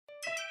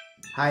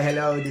Hi,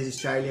 hello, this is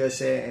Charlie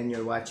Jose and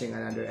you're watching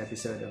another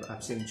episode of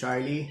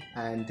UpStreamCharlie.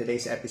 And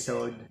today's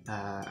episode,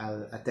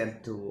 I'll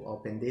attempt to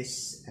open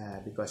this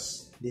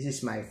because this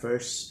is my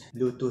first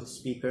Bluetooth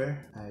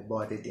speaker. I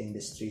bought it in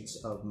the streets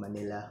of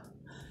Manila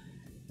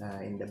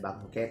in the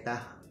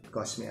Banqueta.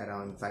 Cost me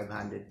around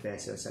 500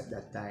 pesos at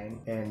that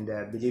time, and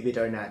believe it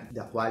or not,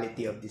 the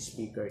quality of the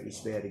speaker is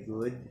very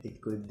good. It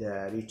could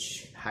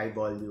reach high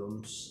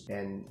volumes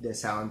and the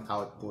sound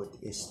output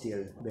is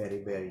still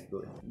very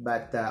good,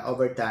 but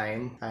over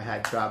time I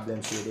had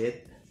problems with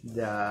it.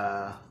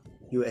 The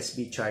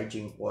USB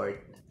charging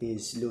port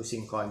is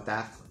losing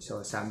contact,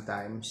 so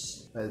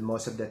sometimes, well,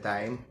 most of the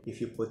time, if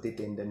you put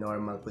it in the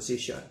normal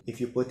position,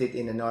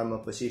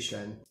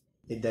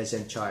 it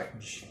doesn't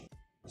charge.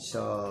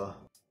 So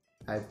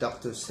I've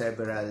talked to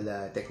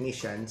several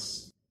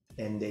technicians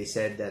and they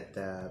said that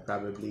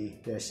probably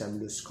there's some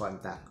loose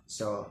contact.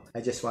 So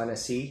I just want to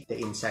see the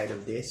inside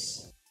of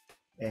this,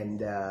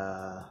 and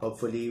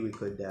hopefully we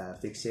could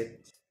fix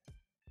it.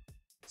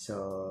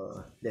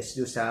 So let's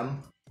do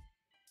some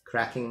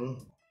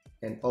cracking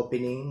and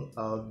opening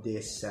of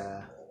this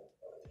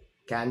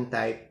can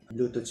type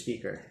Bluetooth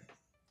speaker.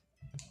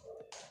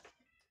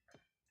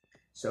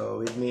 So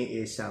with me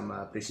is some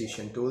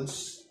precision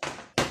tools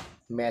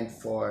meant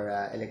for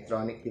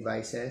electronic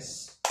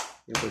devices.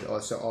 You could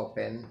also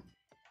open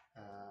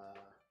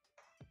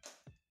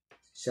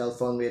cell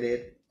phone with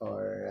it,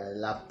 or a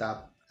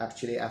laptop.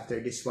 Actually, after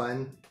this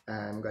one,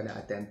 I'm gonna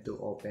attempt to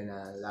open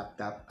a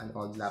laptop, an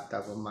old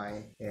laptop of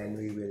mine, and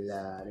we will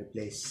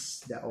replace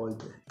the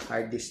old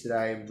hard disk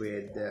drive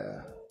with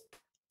a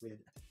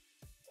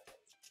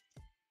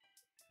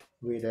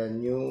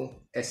new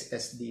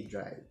SSD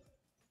drive.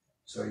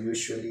 So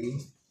usually,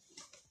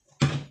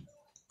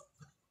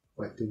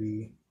 what do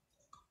we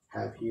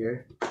have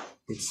here?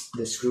 It's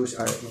the screws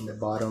are in the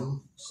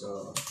bottom,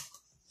 so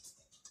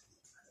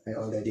I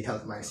already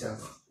helped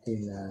myself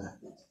in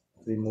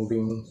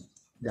removing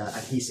the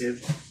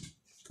adhesive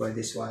for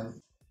this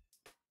one,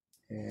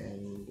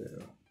 and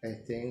I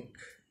think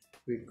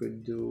we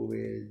could do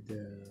with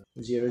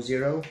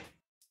 00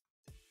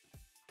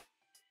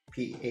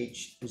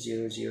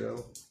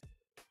 PH00.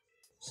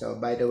 So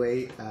by the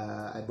way,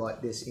 I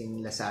bought this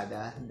in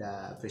Lazada,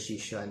 the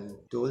precision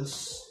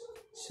tools.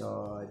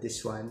 So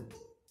this one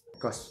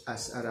cost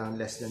us around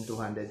less than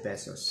 200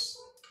 pesos.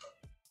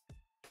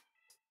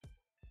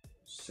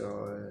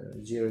 So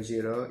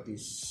 00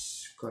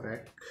 is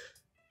correct.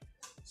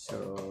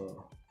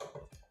 So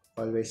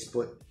always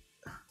put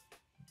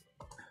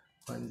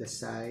on the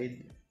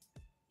side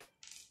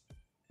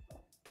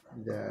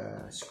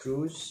the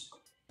screws.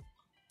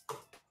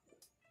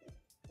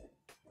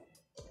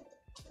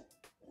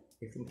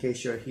 If in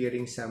case you're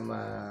hearing some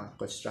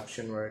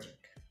construction work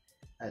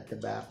at the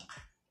back,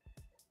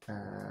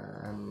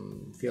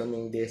 I'm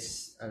filming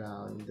this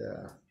around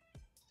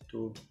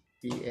 2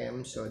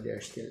 p.m. so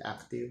they're still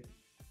active.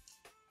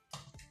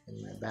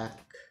 In my back,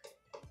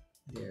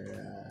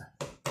 they're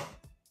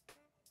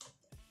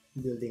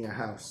building a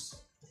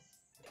house.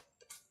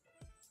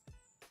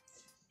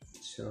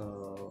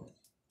 So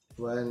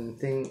one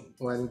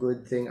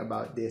good thing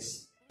about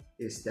this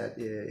is that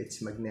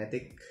it's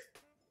magnetic.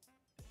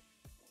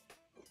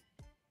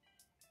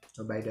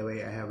 So by the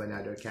way, I have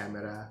another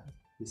camera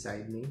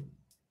beside me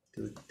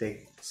to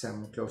take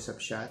some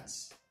close-up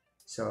shots.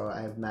 So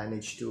I've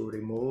managed to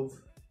remove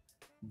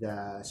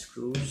the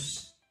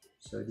screws.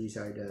 So these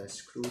are the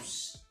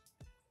screws.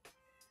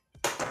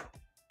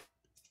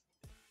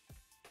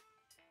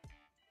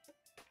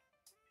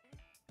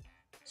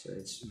 So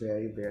it's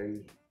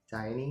very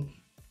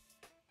tiny.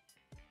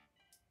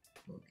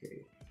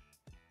 Okay.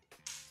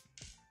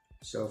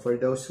 So for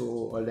those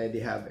who already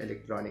have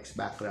electronics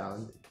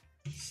background,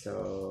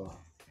 so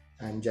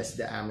I'm just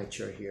the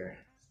amateur here.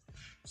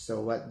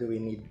 So what do we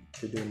need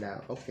to do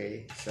now?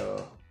 Okay,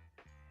 so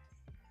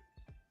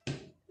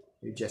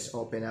you just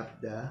open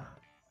up the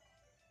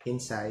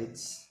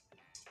insides,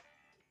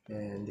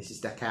 and this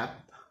is the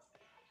cap.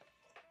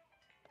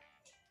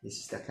 This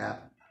is the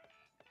cap.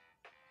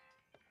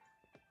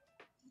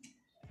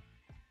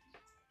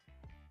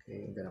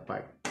 Okay, I'm gonna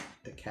part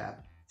the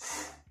cap.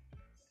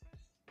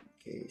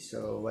 Okay,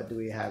 so what do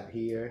we have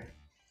here?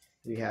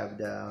 We have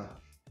the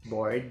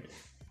board.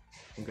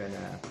 I'm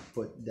gonna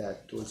put the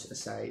tools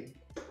aside.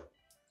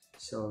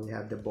 So we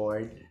have the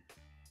board.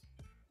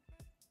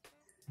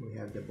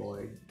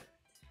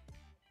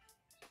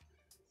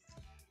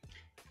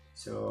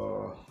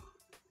 So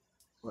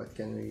what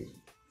can we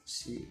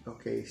see?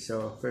 Okay,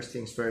 so first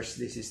things first,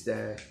 this is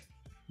the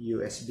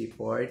USB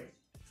port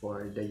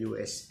for the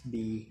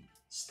USB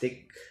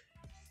stick.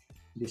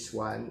 This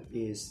one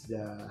is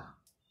the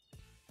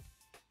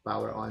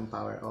power on,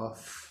 power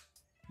off.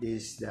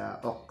 This is the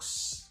aux,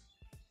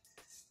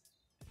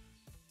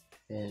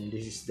 and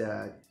this is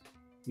the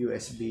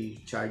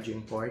USB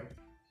charging port.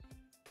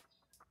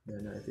 I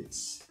don't know if you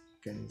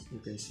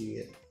can see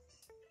it.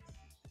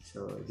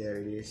 So there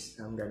it is.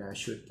 I'm gonna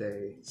shoot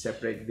a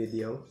separate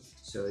video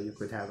so you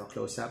could have a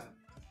close-up.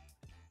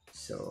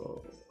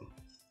 So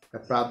the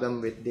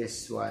problem with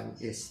this one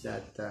is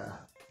that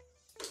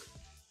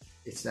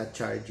it's not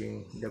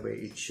charging the way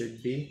it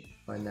should be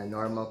on a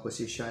normal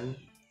position.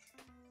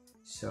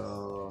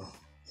 So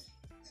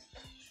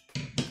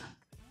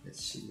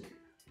let's see.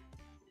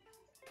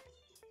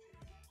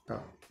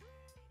 Oh,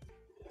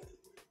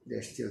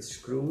 there's still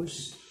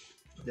screws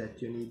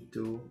that you need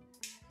to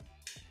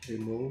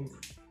remove.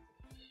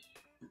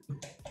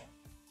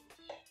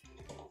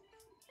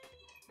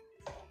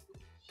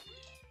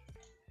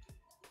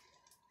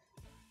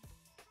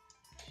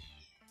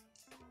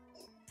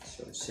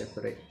 So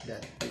separate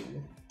that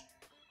too.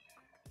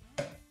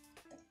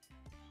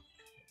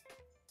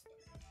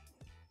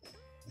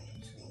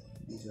 So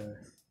these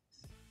are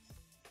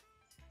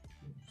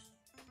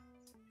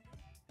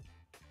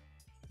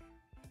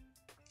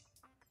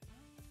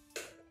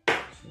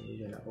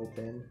we're gonna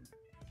open.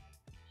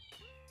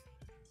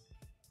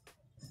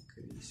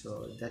 Okay,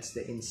 so that's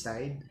the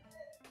inside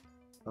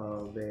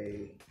of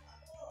a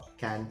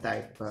can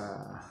type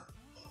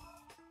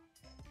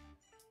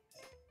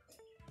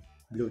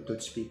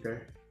Bluetooth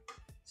speaker.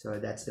 So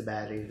that's the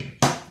battery.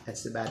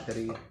 That's the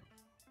battery,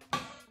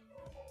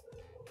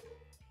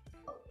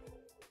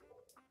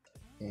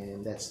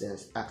 and that's the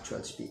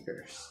actual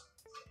speakers,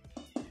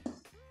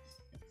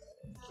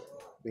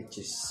 which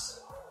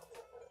is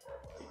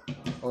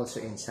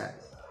also inside.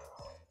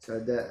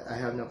 So I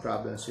have no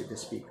problems with the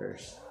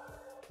speakers,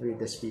 with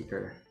the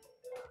speaker.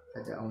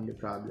 But the only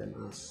problem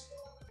is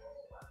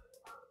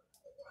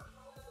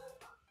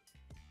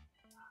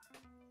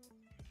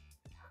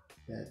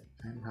that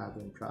I'm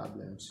having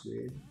problems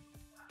with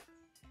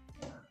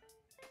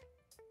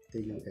the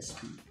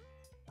USB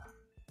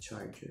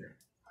charger.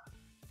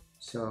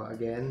 So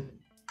again,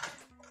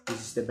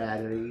 this is the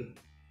battery.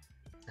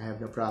 I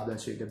have no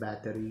problems with the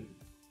battery.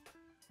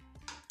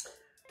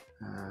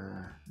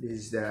 This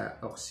is the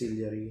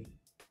auxiliary.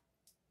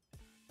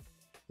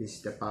 This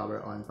is the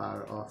power on,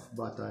 power off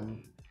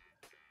button.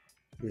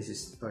 This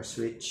is our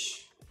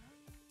switch,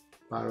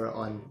 power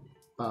on,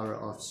 power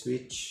off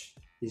switch.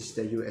 This is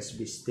the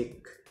USB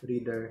stick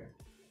reader.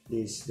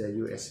 This is the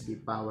USB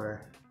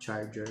power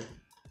charger,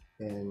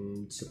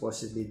 and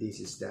supposedly this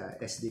is the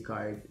SD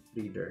card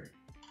reader,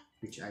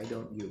 which I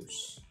don't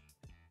use.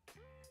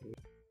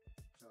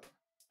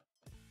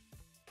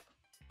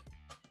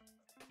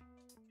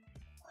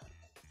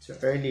 So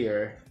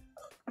earlier,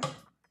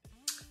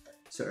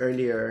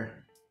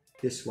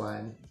 this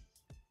one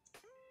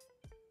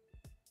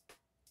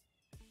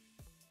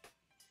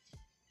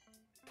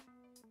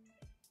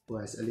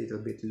was a little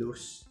bit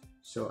loose,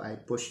 so I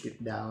pushed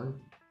it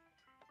down.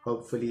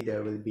 Hopefully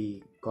there will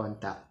be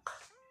contact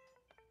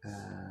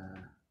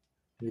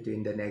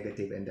between the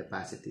negative and the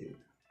positive.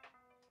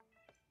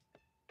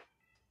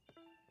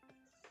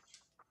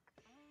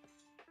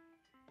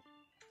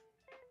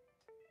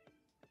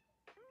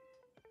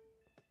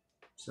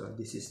 So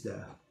this is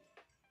the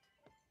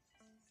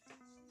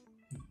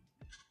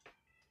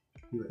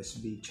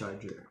USB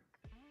charger.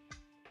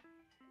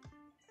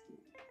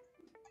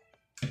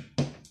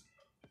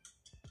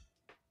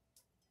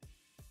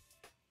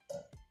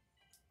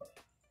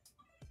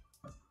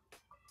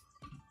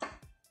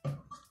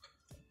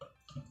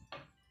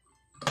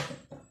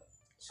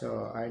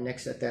 So our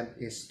next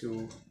attempt is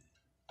to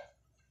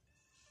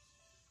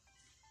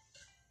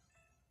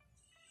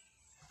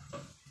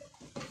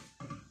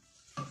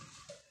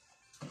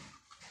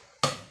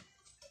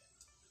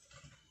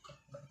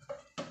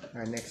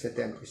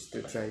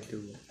try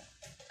to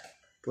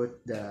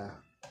put the,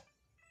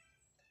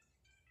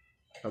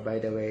 oh, by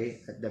the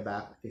way, at the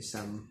back is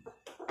some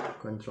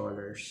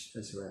controllers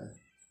as well.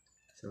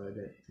 So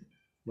the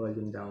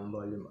volume down,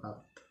 volume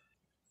up,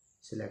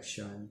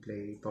 selection,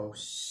 play,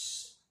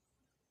 pause,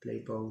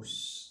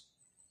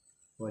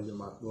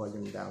 volume up,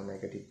 volume down,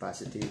 negative,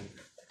 positive,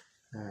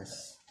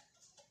 as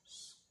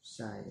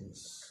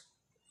signs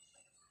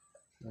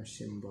or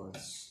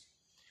symbols.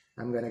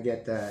 I'm gonna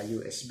get a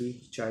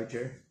USB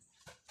charger.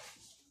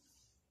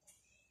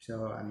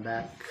 So I'm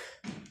back.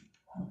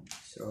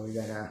 So we're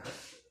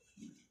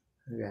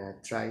gonna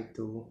try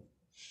to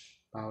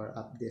power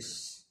up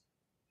this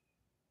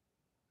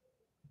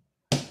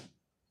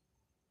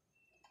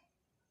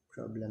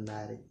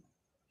problematic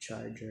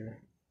charger.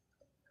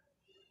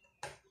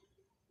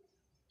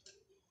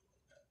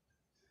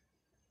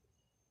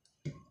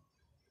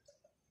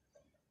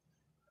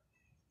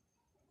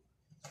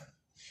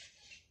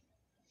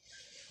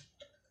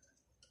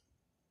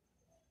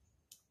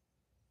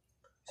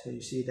 So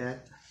you see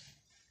that?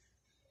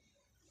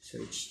 So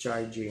it's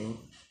charging,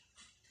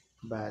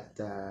 but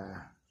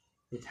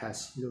it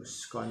has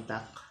loose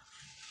contact.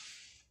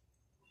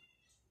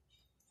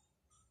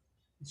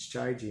 It's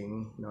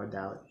charging, no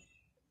doubt.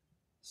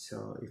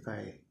 So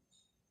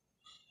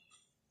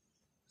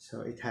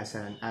so it has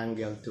an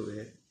angle to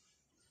it.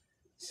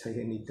 So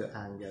you need to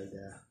angle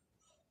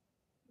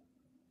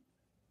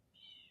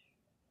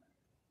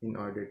in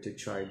order to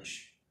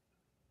charge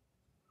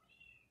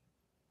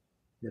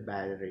the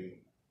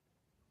battery.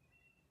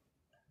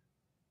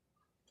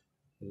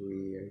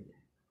 Weird.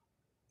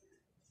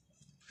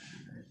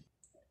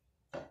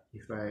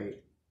 If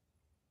I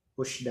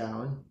push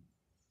down,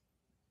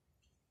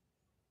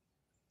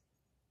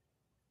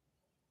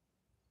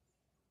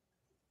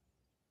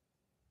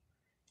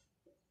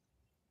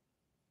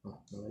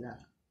 Wala.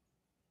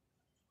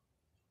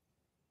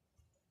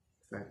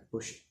 If I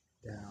push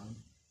down,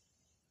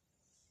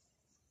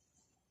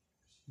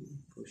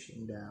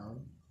 pushing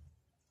down,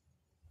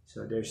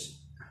 so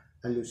there's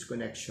a loose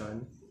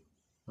connection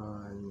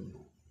on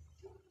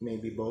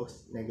maybe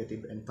both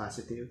negative and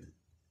positive.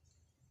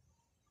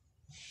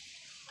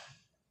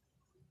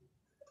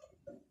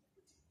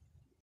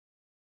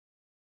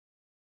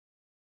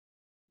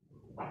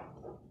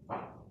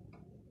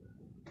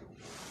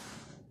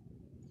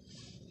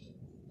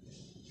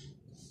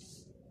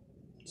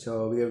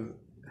 So we have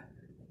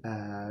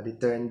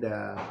returned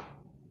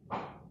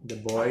the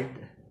board.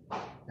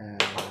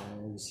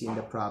 We've seen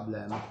the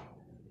problem,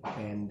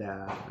 and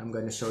I'm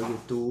going to show you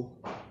two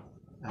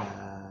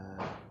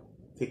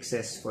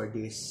fixes for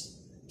this.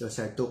 Those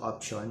are two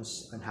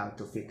options on how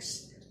to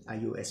fix a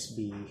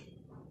USB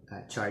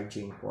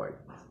charging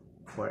port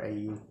for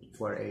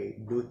a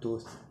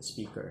Bluetooth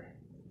speaker.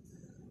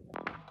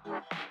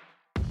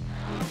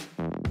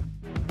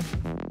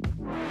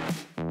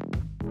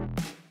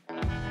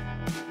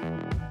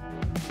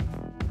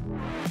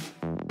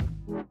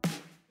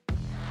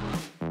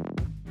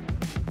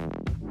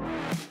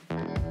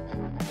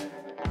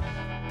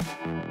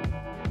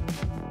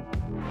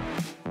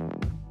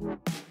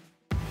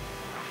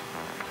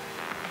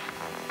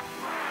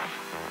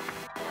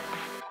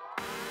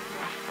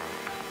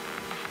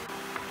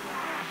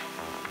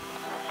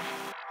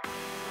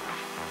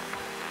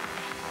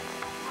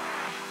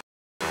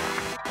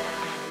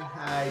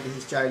 Hi,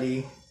 this is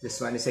Charlie.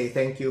 Just want to say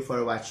thank you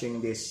for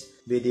watching this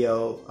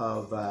video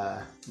of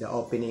the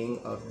opening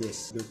of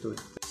this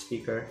Bluetooth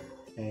speaker,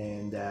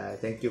 and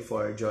thank you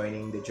for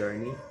joining the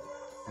journey.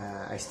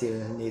 I still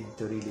need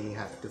to really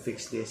have to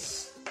fix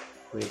this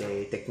with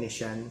a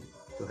technician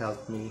to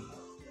help me.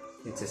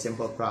 It's a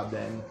simple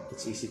problem.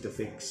 It's easy to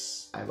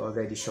fix. I've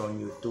already shown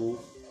you two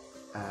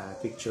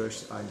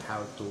pictures on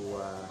how to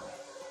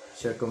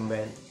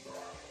circumvent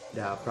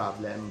the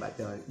problem, but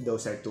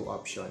those are two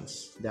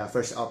options. The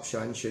first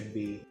option should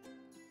be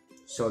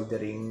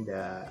soldering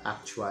the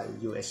actual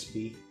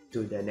USB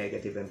to the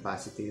negative and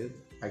positive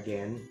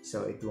again,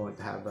 so it won't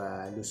have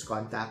a loose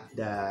contact.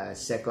 The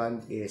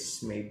second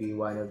is maybe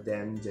one of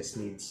them just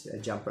needs a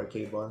jumper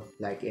cable,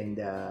 like in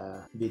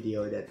the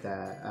video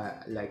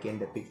that like in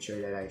the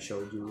picture that I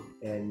showed you.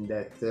 And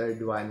the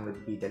third one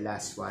would be the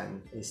last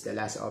one. The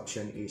last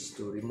option is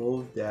to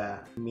remove the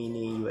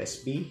mini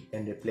USB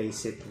and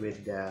replace it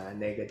with the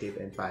negative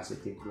and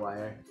positive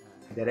wire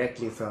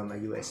directly from a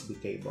USB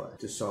cable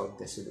to solve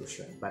the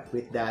solution. But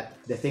with that,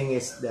 the thing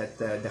is that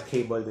the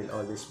cable will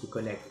always be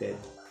connected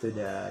to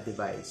the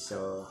device,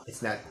 so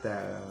it's not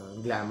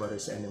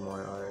glamorous anymore,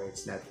 or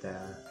it's not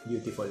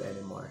beautiful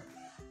anymore.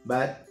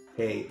 But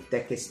hey,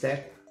 tech is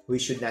tech. We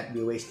should not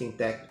be wasting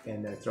tech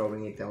and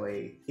throwing it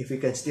away. If we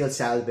can still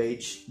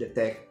salvage the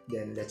tech,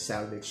 then let's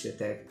salvage the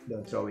tech.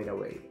 Don't throw it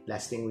away.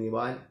 Last thing we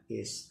want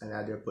is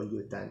another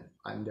pollutant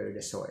under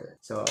the soil.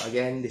 So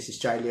again, this is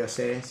Charlie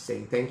Jose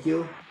saying thank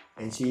you,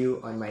 and see you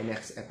on my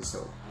next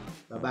episode.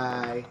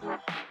 Bye-bye.